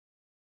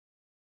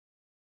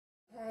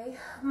Okay.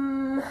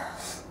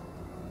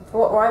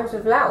 What rhymes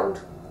with loud?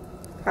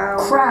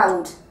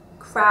 Crowd.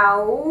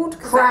 Crowd.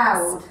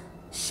 Crowd.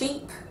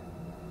 Sheep.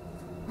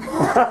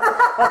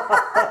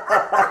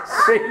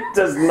 Sheep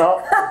does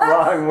not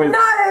rhyme with...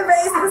 No, but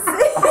it's the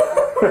same.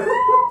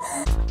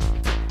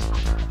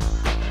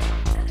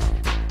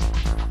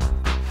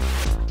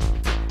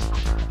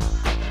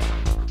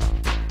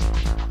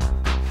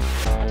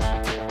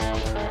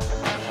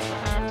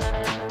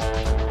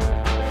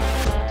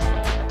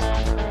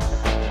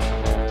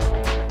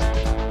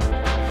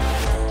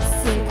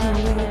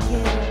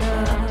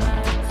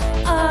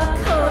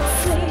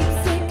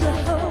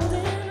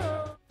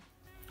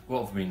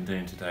 What have we been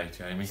doing today,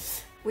 Jamie?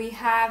 We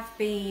have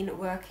been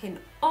working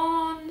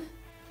on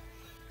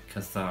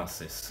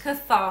Catharsis.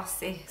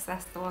 Catharsis,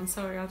 that's the one.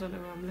 Sorry, I don't know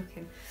where I'm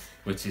looking.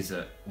 Which is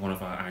one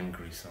of our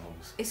angry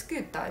songs. It's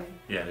good though.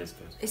 Yeah, it is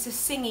good. It's a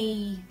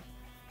singy,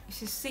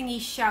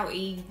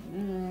 shouty.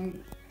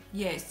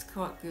 Yeah, it's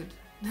quite good.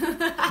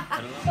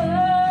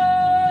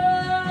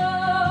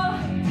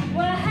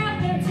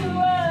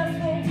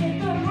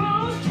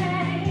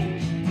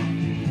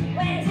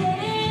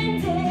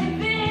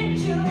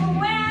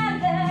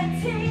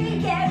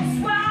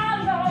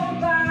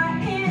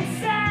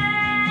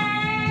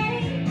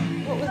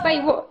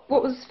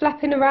 What was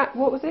flapping around?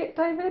 What was it,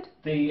 David?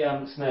 The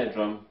snare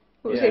drum.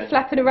 What was it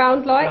flapping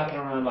around like? Flapping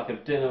around like a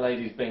dinner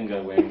lady's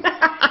bingo wing.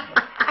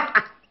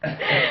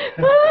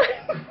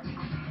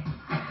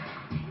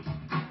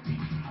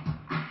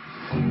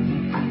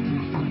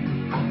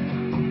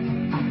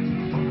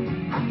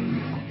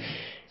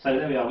 So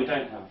there we are. We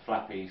don't have a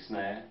flappy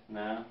snare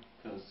now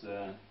because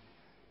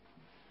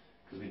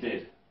we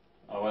did.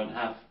 I won't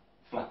have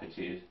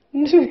flappitude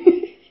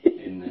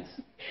in this.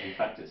 In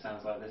fact, it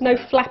sounds like this. No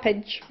now.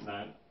 flappage.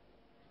 No.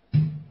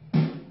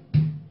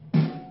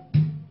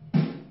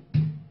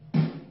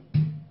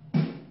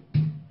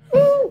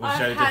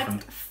 I've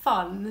had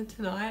fun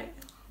tonight.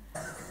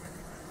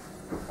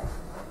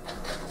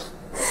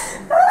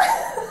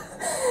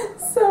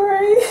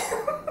 Sorry.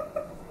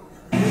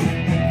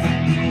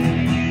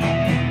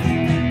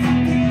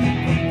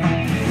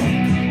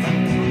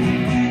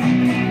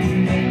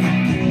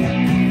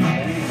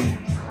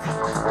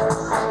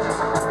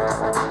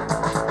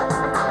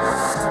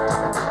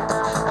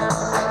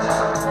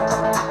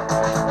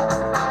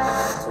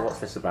 So what's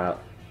this about?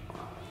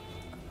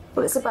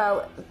 Well, it's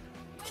about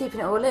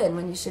keeping it all in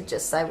when you should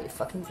just say what you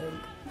fucking think.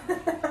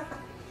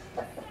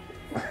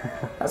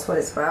 That's what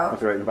it's about.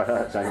 What's written about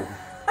that, Jamie?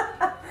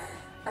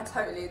 I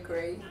totally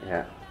agree.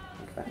 Yeah.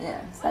 Okay.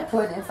 Yeah, it's no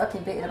point in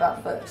fucking beating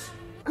about the bush.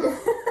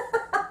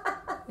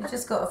 You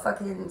just gotta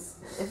fucking,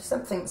 if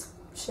something's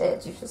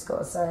shit, you've just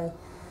gotta say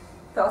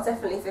But I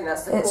definitely think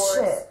that's the it's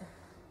chorus. shit.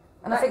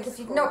 And I think if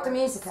you'd knocked the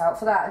music out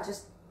for that and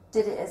just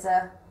did it as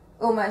I've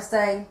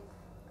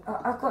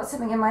got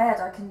something in my head,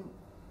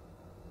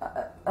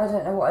 I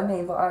don't know what I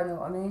mean, but I know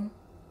what I mean.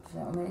 Do you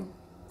know what I mean?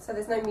 So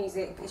there's no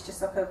music, it's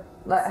just like a...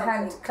 Like a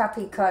hand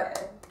clappy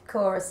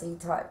chorusy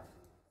type.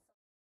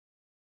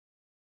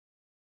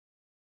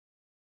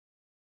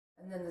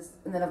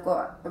 And then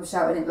I'm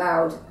shouting it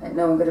loud and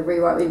no one's going to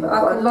rewrite me, but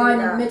I've got a line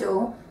in the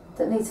middle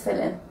that needs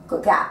filling. Got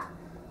a gap.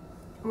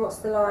 And what's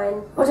the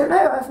line? I don't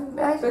know, I haven't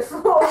made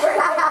Before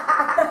it.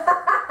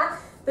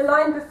 The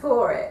line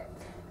before it.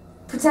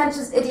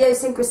 Pretentious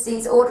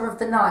idiosyncrasies, order of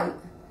the night.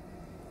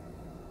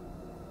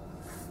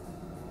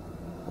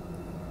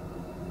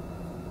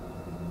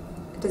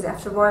 Does it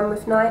have to rhyme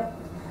with night?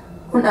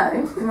 Well, no,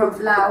 rhyme with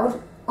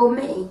loud or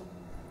me.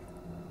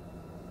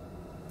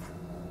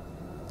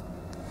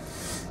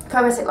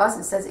 Poetic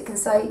license says it can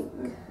say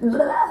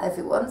blah if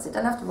it wants. It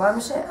doesn't have to rhyme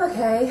with shit.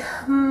 Okay.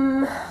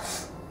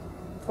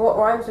 What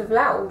rhymes with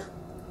loud?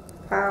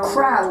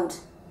 Crowd.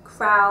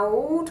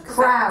 Crowd.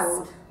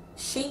 Crowd.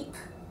 Sheep.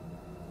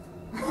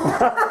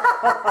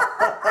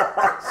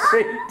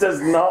 Sheep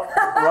does not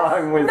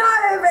rhyme with... No,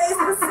 but it's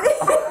the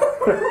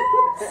same.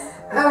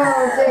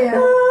 Oh dear.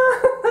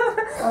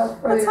 Oh,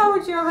 I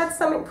told you I had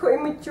something put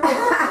in my jaw.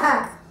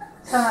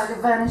 Sound like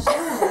a burning shit.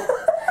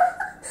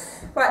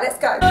 Right, let's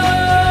go.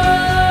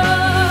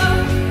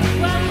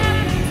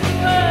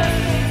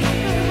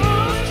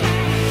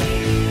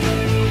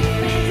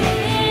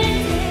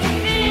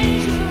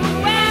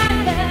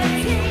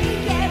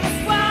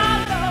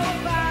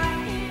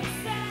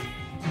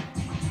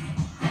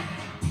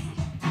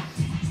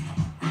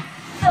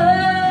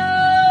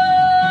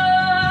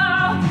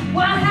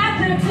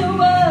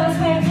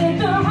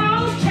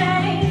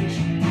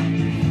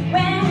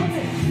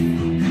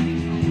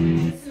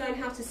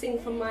 Sing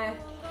from my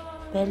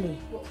belly,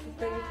 what's the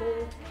thing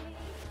called?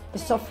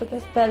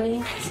 esophagus,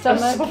 belly,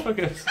 stomach.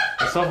 Esophagus.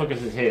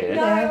 Esophagus is here.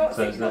 No, what's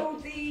so it it's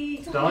called? The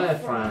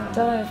diaphragm. I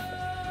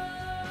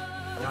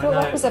thought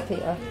that was up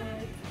here.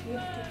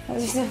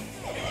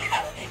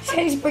 You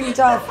need to bring your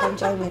diaphragm,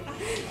 Jamie.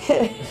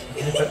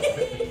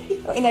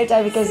 You know,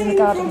 David goes in the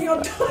garden.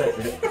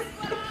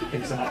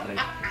 Exactly.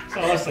 That's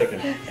what I was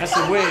thinking. That's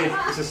a weird,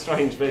 it's a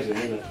strange vision,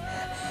 isn't it?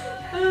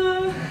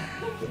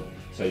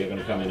 So you're going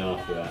to come in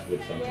after that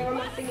with something? Yeah, I'm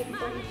not singing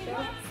from the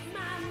show.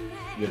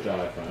 Your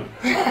diaphragm.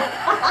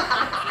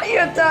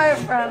 Your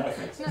diaphragm.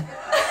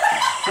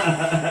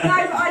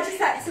 No, but I just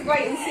had to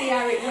wait and see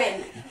how it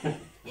went.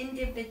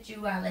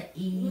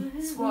 Individuality,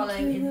 swallow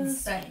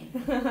insane.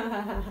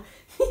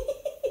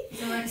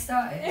 So I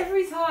started.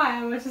 Every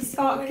time I just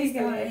start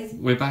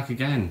giggling. We're back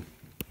again.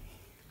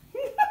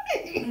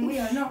 We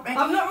are not ready.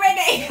 I'm not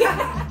ready.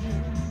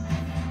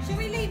 Shall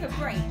we leave a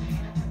break?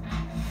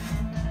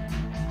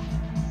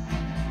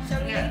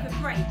 Shall we leave a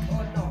break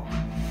or not?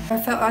 I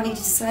felt I needed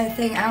to say a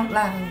thing out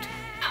loud.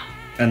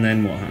 And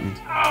then what happened?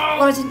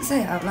 Well, I didn't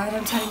say it out loud,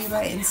 I'm telling you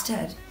about it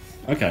instead.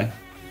 Okay.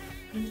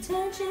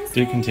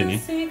 Do continue.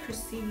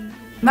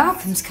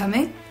 Malcolm's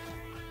coming.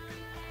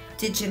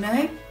 Did you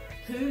know?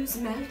 Who's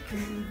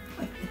Malcolm?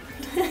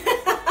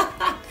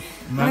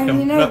 I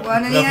only know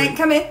one and he ain't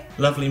coming.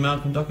 Lovely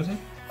Malcolm Doherty?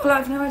 Well,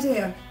 I've no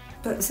idea.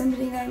 But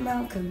somebody named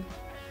Malcolm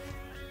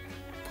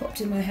popped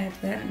in my head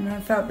there and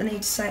I felt the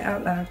need to say it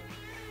out loud.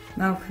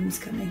 Malcolm's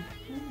coming.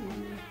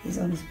 He's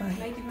on his way.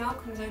 Maybe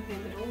Malcolm's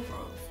opening the door for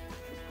us.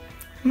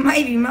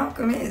 Maybe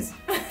Malcolm is.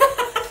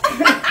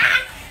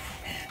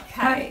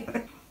 Okay.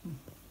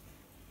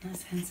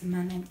 Nice handsome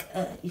man named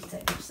Kurt. You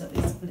take pictures of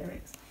his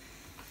lyrics.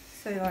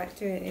 So like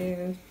do it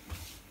here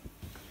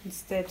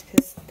instead,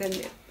 because then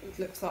it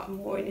looks like I'm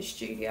more in a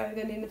studio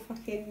than in a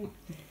fucking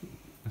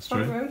That's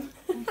front true.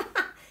 room.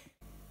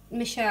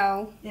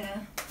 Michelle.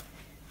 Yeah.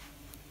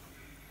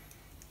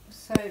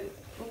 So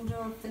order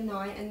of the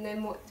night, and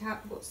then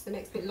what's the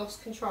next bit?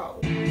 Lost control.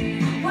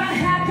 What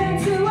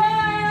happened to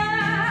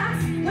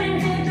us? When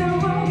did the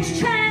rules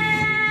change?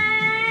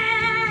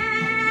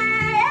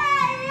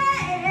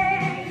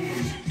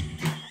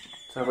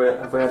 So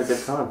have we had a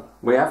good time?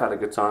 We have had a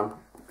good time.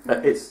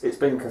 It's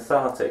been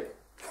cathartic.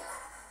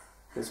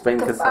 It's been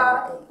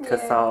cathartic.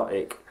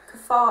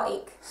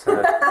 Cathartic.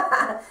 So,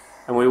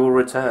 and we will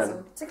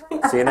return.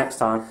 See you next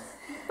time.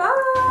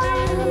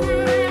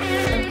 Bye.